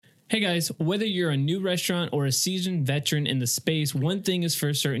Hey guys, whether you're a new restaurant or a seasoned veteran in the space, one thing is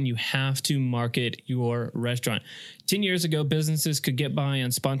for certain: you have to market your restaurant. 10 years ago, businesses could get by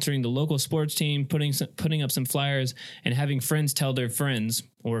on sponsoring the local sports team, putting up some flyers, and having friends tell their friends,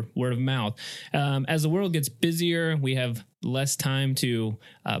 or word of mouth. As the world gets busier, we have less time to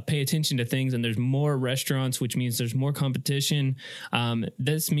pay attention to things, and there's more restaurants, which means there's more competition.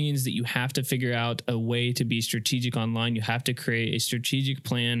 This means that you have to figure out a way to be strategic online. You have to create a strategic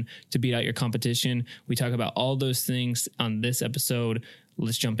plan to beat out your competition. We talk about all those things on this episode.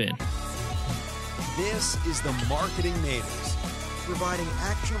 Let's jump in. This is the Marketing Natives, providing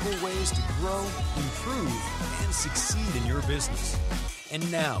actionable ways to grow, improve, and succeed in your business. And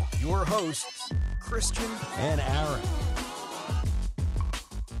now, your hosts, Christian and Aaron.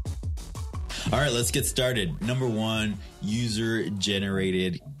 All right, let's get started. Number one,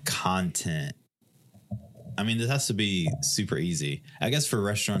 user-generated content. I mean, this has to be super easy. I guess for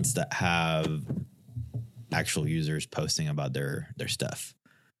restaurants that have actual users posting about their stuff.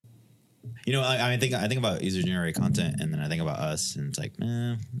 You know, I think about user-generated content, and then I think about us, and it's like,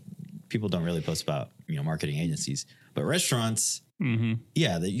 people don't really post about, marketing agencies. But restaurants,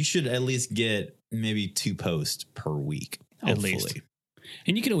 yeah, that you should at least get maybe 2 posts per week, hopefully. At least.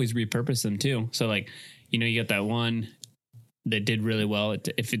 And you can always repurpose them too. So like, you got that one that did really well.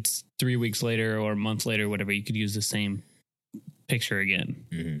 If it's 3 weeks later or a month later, whatever, you could use the same picture again.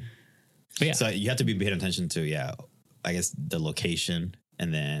 Mm-hmm. But yeah. So you have to be paying attention to, I guess the location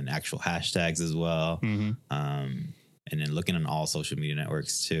and then actual hashtags as well. Mm-hmm. And then looking on all social media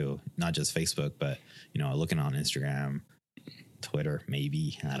networks too, not just Facebook, but, looking on Instagram, Twitter,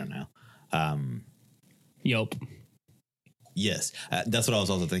 maybe, I don't know. Yelp. Yes, that's what I was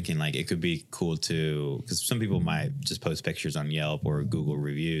also thinking. Like, it could be cool to, because some people might just post pictures on Yelp or Google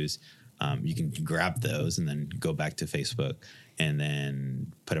reviews. You can grab those and then go back to Facebook and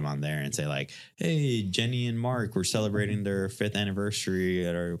then put them on there and say like, hey, Jenny and Mark, we're celebrating their 5th anniversary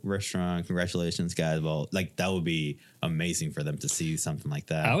at our restaurant. Congratulations, guys. Well, like, that would be amazing for them to see something like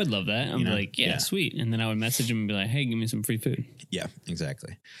that. I would love that. I'm like, yeah, sweet. And then I would message them and be like, hey, give me some free food. Yeah,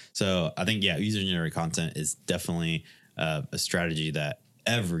 exactly. So I think, user-generated content is definitely a strategy that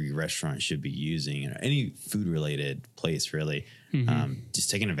every restaurant should be using, or any food-related place, really.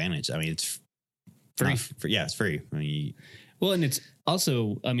 Just taking advantage. I mean, it's free. It's free. I mean, well, and it's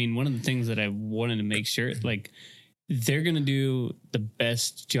also, one of the things that I wanted to make sure, like, they're going to do the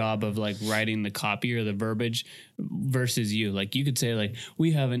best job of like writing the copy or the verbiage versus you. Like, you could say like,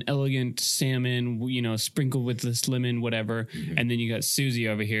 we have an elegant salmon, sprinkled with this lemon, whatever. Mm-hmm. And then you got Susie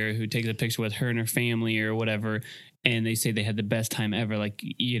over here who takes a picture with her and her family or whatever, and they say they had the best time ever. Like,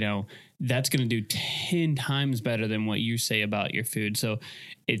 that's going to do 10 times better than what you say about your food. So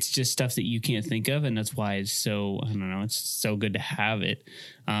it's just stuff that you can't think of. And that's why it's so, it's so good to have it.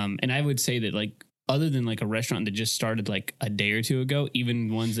 And I would say that, like, other than like a restaurant that just started like a day or two ago,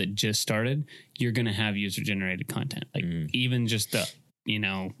 even ones that just started, you're going to have user generated content. Like even just the,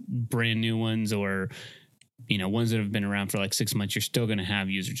 brand new ones, or, ones that have been around for like 6 months, you're still going to have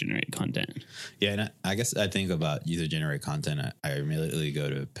user generated content. Yeah. And I guess I think about user generated content, I immediately go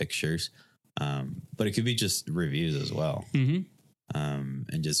to pictures, but it could be just reviews as well. Mm-hmm.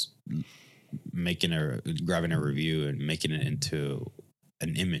 And just grabbing a review and making it into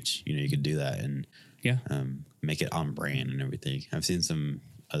an image. You could do that and make it on brand and everything. I've seen some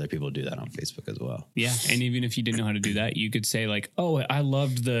other people do that on Facebook as well. Yeah. And even if you didn't know how to do that, you could say like, oh, I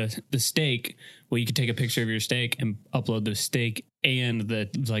loved the steak. Well, you could take a picture of your steak and upload the steak and the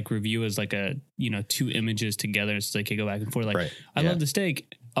like review as like a, 2 images together. So they could go back and forth. Like, right. I love the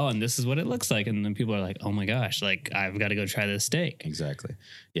steak. Oh, and this is what it looks like. And then people are like, oh my gosh, like, I've got to go try this steak. Exactly.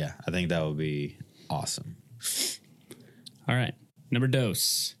 Yeah. I think that would be awesome. All right. Number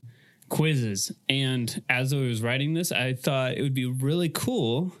dos, quizzes. And as I was writing this, I thought it would be really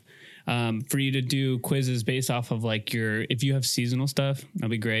cool for you to do quizzes based off of like if you have seasonal stuff, that'd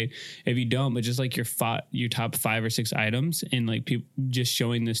be great. If you don't, but just like your top 5 or 6 items, and like just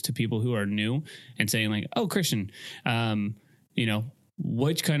showing this to people who are new and saying like, oh, Christian,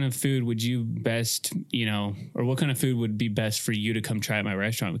 which kind of food would you best, or what kind of food would be best for you to come try at my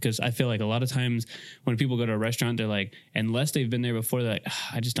restaurant? Because I feel like a lot of times when people go to a restaurant, they're like, unless they've been there before, they're like,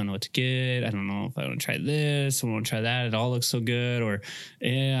 I just don't know what to get. I don't know if I want to try this. I want to try that. It all looks so good. Or,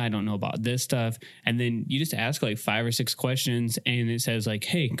 I don't know about this stuff. And then you just ask like 5 or 6 questions, and it says like,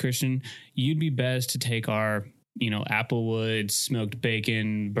 hey, Christian, you'd be best to take our Applewood smoked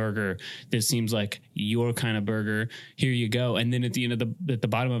bacon burger. This seems like your kind of burger. Here you go. And then at the end of at the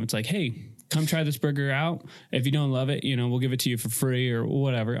bottom of it's like, hey, come try this burger out. If you don't love it, we'll give it to you for free or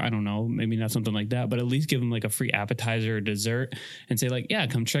whatever. I don't know, maybe not something like that, but at least give them like a free appetizer or dessert and say like, yeah,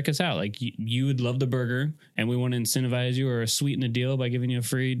 come check us out. Like you would love the burger and we want to incentivize you or sweeten the deal by giving you a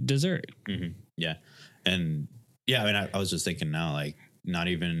free dessert. Mm-hmm. Yeah. And yeah, I mean, I was just thinking now, like not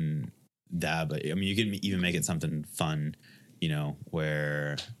even that, but I mean, you can even make it something fun,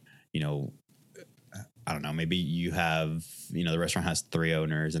 where, I don't know, maybe you have, the restaurant has 3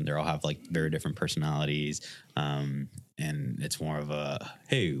 owners and they all have like very different personalities. And it's more of a,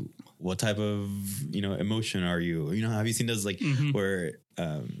 hey, what type of, emotion are you? Have you seen those like where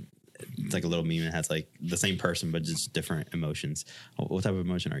it's like a little meme that has like the same person, but just different emotions. What type of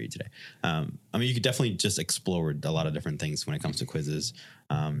emotion are you today? I mean, you could definitely just explore a lot of different things when it comes to quizzes.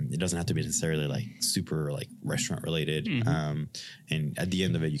 It doesn't have to be necessarily like super like restaurant related. And at the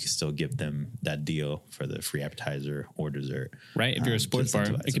end of it, you can still give them that deal for the free appetizer or dessert. Right. If you're a sports bar,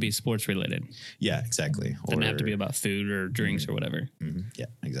 it could be sports related. Yeah, exactly. It doesn't have to be about food or drinks or whatever. Yeah,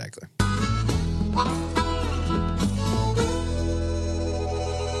 exactly.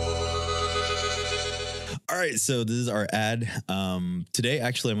 All right, so this is our ad. Today,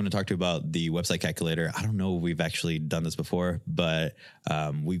 actually, I'm going to talk to you about the website calculator. I don't know if we've actually done this before, but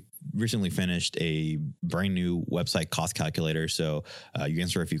we recently finished a brand new website cost calculator. So you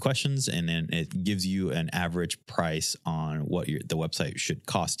answer a few questions, and then it gives you an average price on what the website should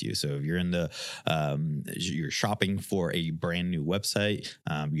cost you. So if you're in you're shopping for a brand new website,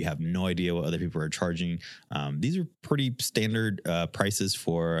 you have no idea what other people are charging. These are pretty standard prices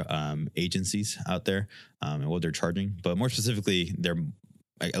for agencies out there and what they're charging. But more specifically, they're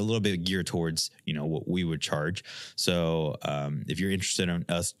a little bit geared towards, what we would charge. So if you're interested in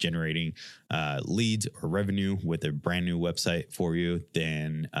us generating leads or revenue with a brand new website for you,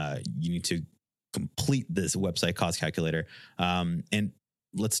 then you need to complete this website cost calculator. And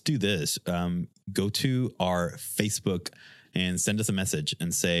let's do this. Go to our Facebook and send us a message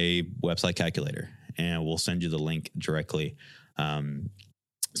and say website calculator, and we'll send you the link directly.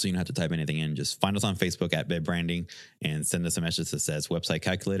 So you don't have to type anything in. Just find us on Facebook at Bed Branding and send us a message that says website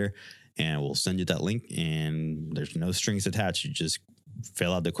calculator, and we'll send you that link. And there's no strings attached. You just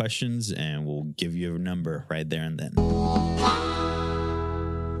fill out the questions and we'll give you a number right there and then.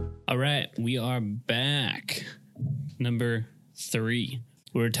 All right, we are back. Number 3.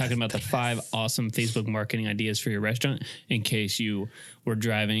 We're talking about the 5 awesome Facebook marketing ideas for your restaurant in case you were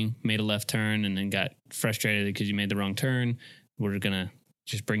driving, made a left turn, and then got frustrated because you made the wrong turn. We're going to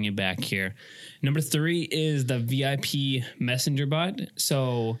just bring you back here. Number 3 is the VIP messenger bot.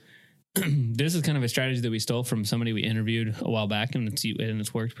 So this is kind of a strategy that we stole from somebody we interviewed a while back, and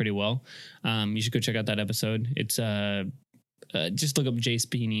it's worked pretty well. You should go check out that episode. It's just look up Jay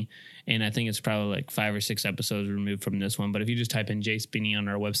Spini, and I think it's probably like 5 or 6 episodes removed from this one. But if you just type in Jay Spini on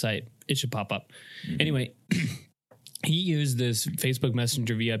our website, it should pop up. Anyway, he used this Facebook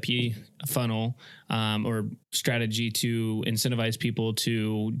Messenger VIP funnel or strategy to incentivize people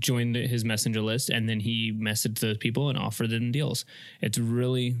to join his messenger list, and then he messaged those people and offered them deals. It's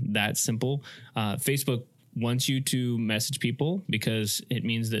really that simple. Facebook wants you to message people because it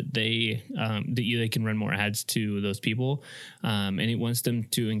means that they can run more ads to those people, and it wants them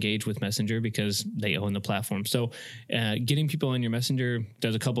to engage with Messenger because they own the platform. So getting people on your Messenger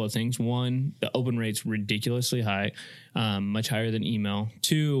does a couple of things. 1, the open rate's ridiculously high, much higher than email.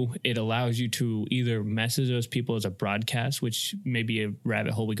 2, it allows you to either message those people as a broadcast, which may be a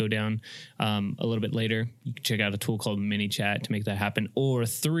rabbit hole we go down a little bit later. You can check out a tool called ManyChat to make that happen. Or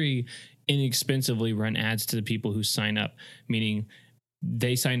 3, inexpensively run ads to the people who sign up, meaning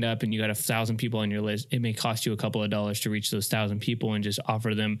they signed up and you got 1,000 people on your list. It may cost you a couple of dollars to reach those 1,000 people and just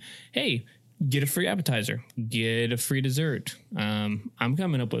offer them, hey, get a free appetizer, get a free dessert. I'm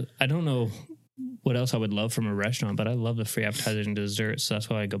coming up with, I don't know what else I would love from a restaurant, but I love the free appetizers and desserts. So that's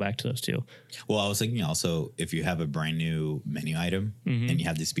why I go back to those 2. Well, I was thinking also, if you have a brand new menu item and you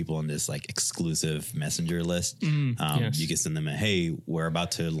have these people on this like exclusive messenger list, yes, you can send them hey, we're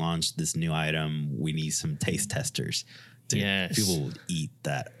about to launch this new item. We need some taste testers. Yes. People will eat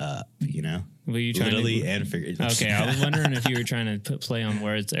that up, Were you trying literally to, and figuratively. Okay, I was wondering if you were trying to play on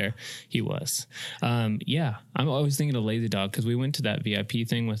words there. He was. Yeah, I'm always thinking of Lazy Dog because we went to that VIP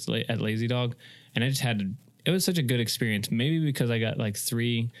thing at Lazy Dog, and I just it was such a good experience. Maybe because I got like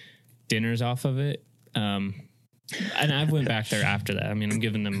 3 dinners off of it. And I went back there after that. I mean, I'm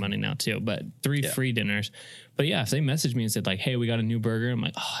giving them money now too, but 3 free dinners. But yeah, if they messaged me and said like, hey, we got a new burger. I'm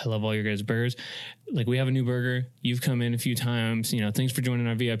like, oh, I love all your guys' burgers. Like, we have a new burger. You've come in a few times, you know, thanks for joining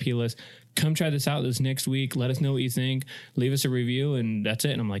our VIP list. Come try this out this next week. Let us know what you think. Leave us a review and that's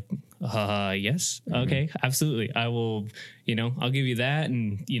it. And I'm like, yes. Okay. Absolutely. I will, you know, I'll give you that.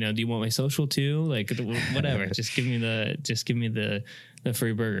 And, you know, do you want my social too? Like whatever. just give me the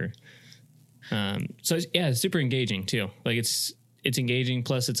free burger. So yeah, it's super engaging too. Like it's engaging.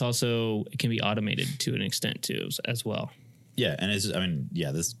 Plus it can be automated to an extent too, as well. Yeah. And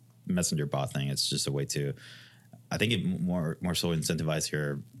this messenger bot thing, it's just a way to, I think it more so incentivize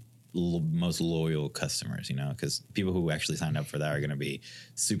your most loyal customers, you know, because people who actually sign up for that are going to be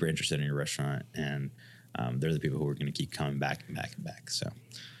super interested in your restaurant, and they're the people who are going to keep coming back and back and back. So,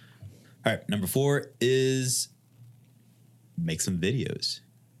 all right, number 4 is make some videos.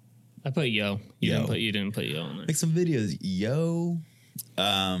 I put yo. You didn't put yo on there. Make some videos, yo.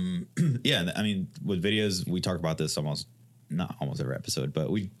 Yeah, I mean, with videos, we talk about this not almost every episode,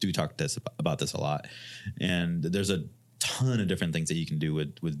 but we do talk about this a lot. And there's a ton of different things that you can do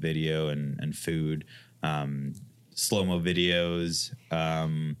with video and food, slow-mo videos,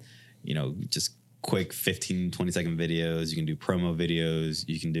 you know, just quick 15, 20-second videos. You can do promo videos.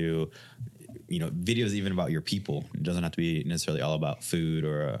 You can do, you know, videos even about your people. It doesn't have to be necessarily all about food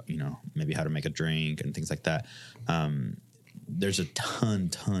or, you know, maybe how to make a drink and things like that. There's a ton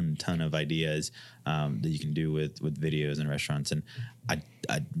of ideas that you can do with videos in restaurants. And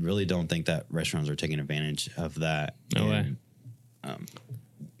I really don't think that restaurants are taking advantage of that. No way.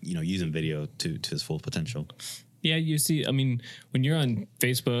 You know, using video to its full potential. Yeah, you see, I mean, when you're on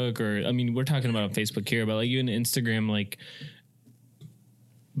Facebook we're talking about on Facebook here, but like you on Instagram, like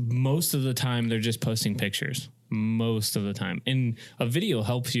most of the time they're just posting pictures. Most of the time. And a video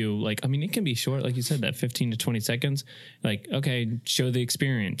helps you, like, I mean, it can be short, like you said, that 15 to 20 seconds. Like, okay, show the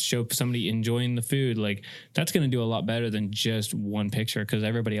experience, show somebody enjoying the food. Like, that's going to do a lot better than just one picture, because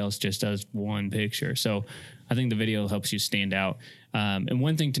everybody else just does one picture. So I think the video helps you stand out. And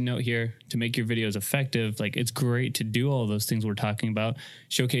one thing to note here, to make your videos effective, like, it's great to do all those things we're talking about,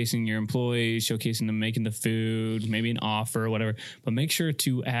 showcasing your employees, showcasing them making the food, maybe an offer or whatever, but make sure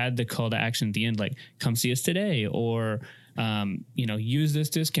to add the call to action at the end, like, come see us today, or, you know, use this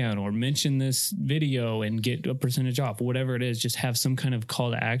discount, or mention this video and get a percentage off, whatever it is. Just have some kind of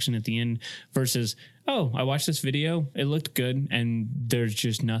call to action at the end versus, oh, I watched this video, it looked good, and there's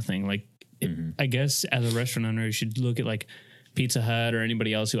just nothing. Like, I guess as a restaurant owner, you should look at like Pizza Hut or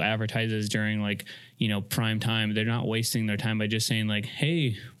anybody else who advertises during, like, you know, prime time. They're not wasting their time by just saying like,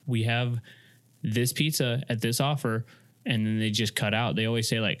 hey, we have this pizza at this offer, and then they just cut out. They always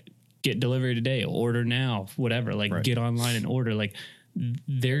say like, get delivery today, order now, whatever, like Get online and order. Like,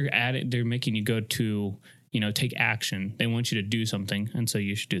 they're making you go to, you know, take action. They want you to do something. And so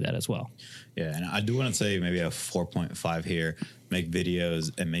you should do that as well. Yeah. And I do want to say maybe a 4.5 here, make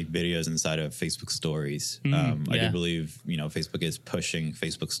videos inside of Facebook stories. I do believe, you know, Facebook is pushing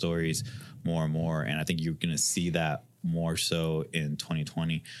Facebook stories more and more. And I think you're going to see that more so in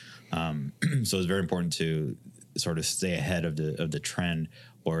 2020. So it's very important to sort of stay ahead of the trend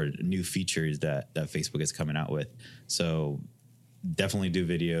or new features that Facebook is coming out with. So definitely do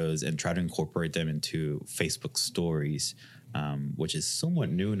videos and try to incorporate them into Facebook stories, which is somewhat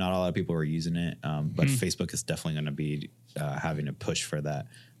new. Not a lot of people are using it, but Facebook is definitely going to be having a push for that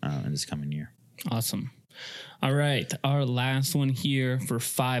in this coming year. Awesome. All right. Our last one here for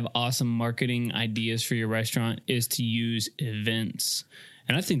 5 awesome marketing ideas for your restaurant is to use events.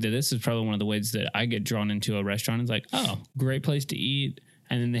 And I think that this is probably one of the ways that I get drawn into a restaurant. It's like, oh, great place to eat.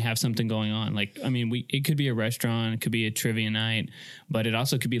 And then they have something going on. Like, I mean, it could be a restaurant, it could be a trivia night, but it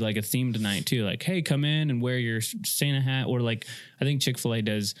also could be like a themed night too. Like, hey, come in and wear your Santa hat. Or like, I think Chick-fil-A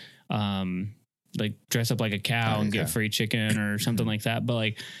does, like, dress up like a cow and get free chicken or something like that. But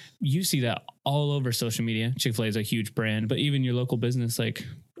like, you see that all over social media. Chick-fil-A is a huge brand, but even your local business, like,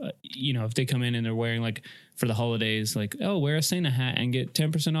 you know, if they come in and they're wearing, like, for the holidays, like, oh, wear a Santa hat and get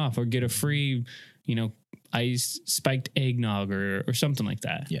 10% off, or get a free, you know, ice spiked eggnog or something like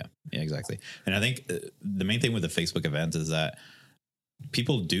that. Yeah, exactly. And I think the main thing with the Facebook events is that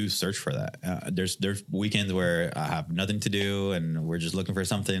people do search for that. There's weekends where I have nothing to do and we're just looking for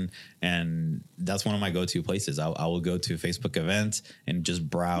something, and that's one of my go-to places. I will go to Facebook events and just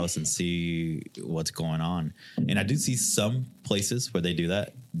browse and see what's going on. And I do see some places where they do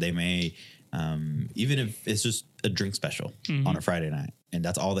that. They may, even if it's just a drink special on a Friday night, and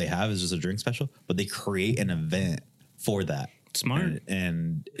that's all they have is just a drink special, but they create an event for that Smart.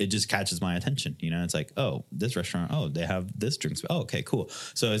 And it just catches my attention. You know, it's like, oh, this restaurant, oh, they have this drinks. Oh, okay, cool.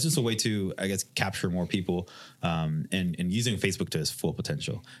 So it's just a way to, I guess, capture more people and using Facebook to its full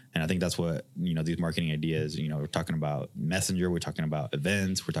potential. And I think that's what, you know, these marketing ideas, you know, we're talking about Messenger, we're talking about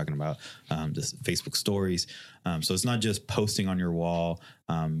events, we're talking about just Facebook stories. So it's not just posting on your wall.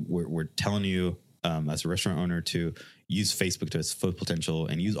 We're telling you as a restaurant owner to use Facebook to its full potential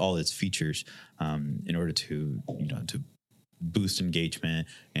and use all its features in order to, you know, to boost engagement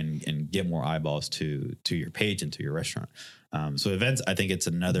and get more eyeballs to your page and to your restaurant. So events, I think it's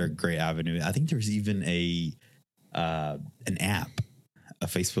another great avenue. I think there's even an app, a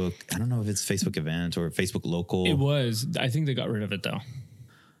Facebook. I don't know if it's Facebook Events or Facebook Local. It was. I think they got rid of it though.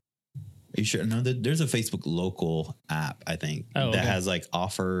 Are you sure? No, there's a Facebook Local app, I think, that has like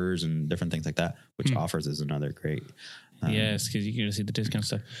offers and different things like that, which offers is another great. Yes, because you can just see the discount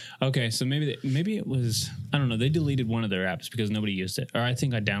stuff. Okay, so maybe it was, I don't know, they deleted one of their apps because nobody used it. Or I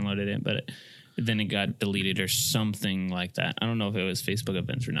think I downloaded it, but then it got deleted or something like that. I don't know if it was Facebook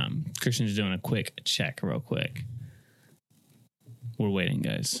Events or not. Christian's doing a quick check real quick. We're waiting,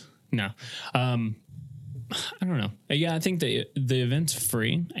 guys. No. I don't know. Yeah, I think the event's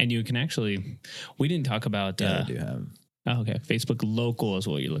free, and you can actually, we didn't talk about. I do have. Oh, okay, Facebook Local is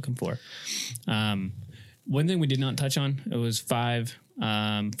what you're looking for. One thing we did not touch on, it was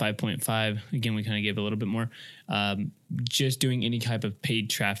 5.5. Again, we kind of gave a little bit more. Just doing any type of paid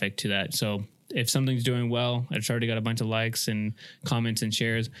traffic to that. So if something's doing well, it's already got a bunch of likes and comments and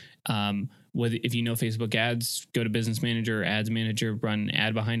shares. If you know Facebook ads, go to Business Manager or Ads Manager, run an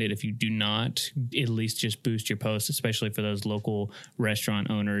ad behind it. If you do not, at least just boost your posts, especially for those local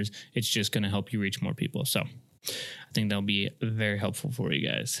restaurant owners. It's just going to help you reach more people. So I think that'll be very helpful for you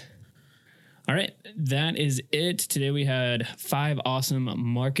guys. All right, that is it. Today we had 5 awesome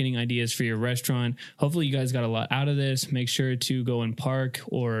marketing ideas for your restaurant. Hopefully you guys got a lot out of this. Make sure to go and park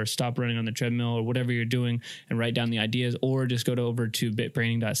or stop running on the treadmill or whatever you're doing and write down the ideas, or just go over to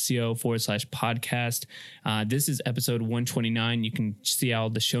bitbranding.co/podcast. This is episode 129. You can see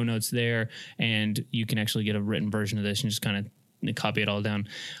all the show notes there, and you can actually get a written version of this and just kind of copy it all down.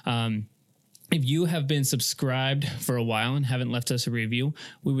 If you have been subscribed for a while and haven't left us a review,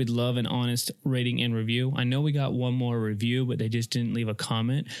 we would love an honest rating and review. I know we got one more review, but they just didn't leave a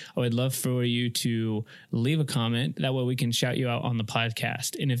comment. I would love for you to leave a comment. That way we can shout you out on the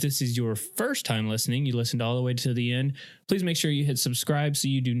podcast. And if this is your first time listening, you listened all the way to the end, please make sure you hit subscribe so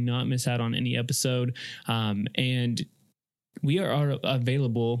you do not miss out on any episode. And we are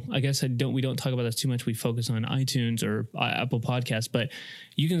available. I guess we don't talk about this too much. We focus on iTunes or Apple Podcasts, but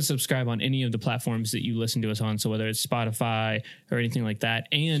you can subscribe on any of the platforms that you listen to us on. So whether it's Spotify or anything like that.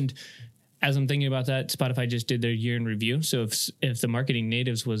 And as I'm thinking about that, Spotify just did their year in review. So if the Marketing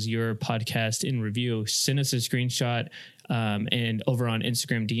Natives was your podcast in review, send us a screenshot and over on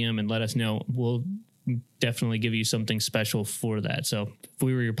Instagram DM and let us know. We'll definitely give you something special for that. So if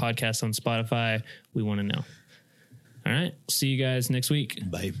we were your podcast on Spotify, we want to know. All right. See you guys next week.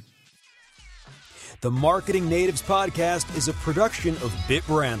 Bye. The Marketing Natives podcast is a production of Bit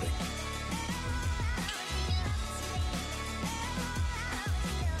Branding.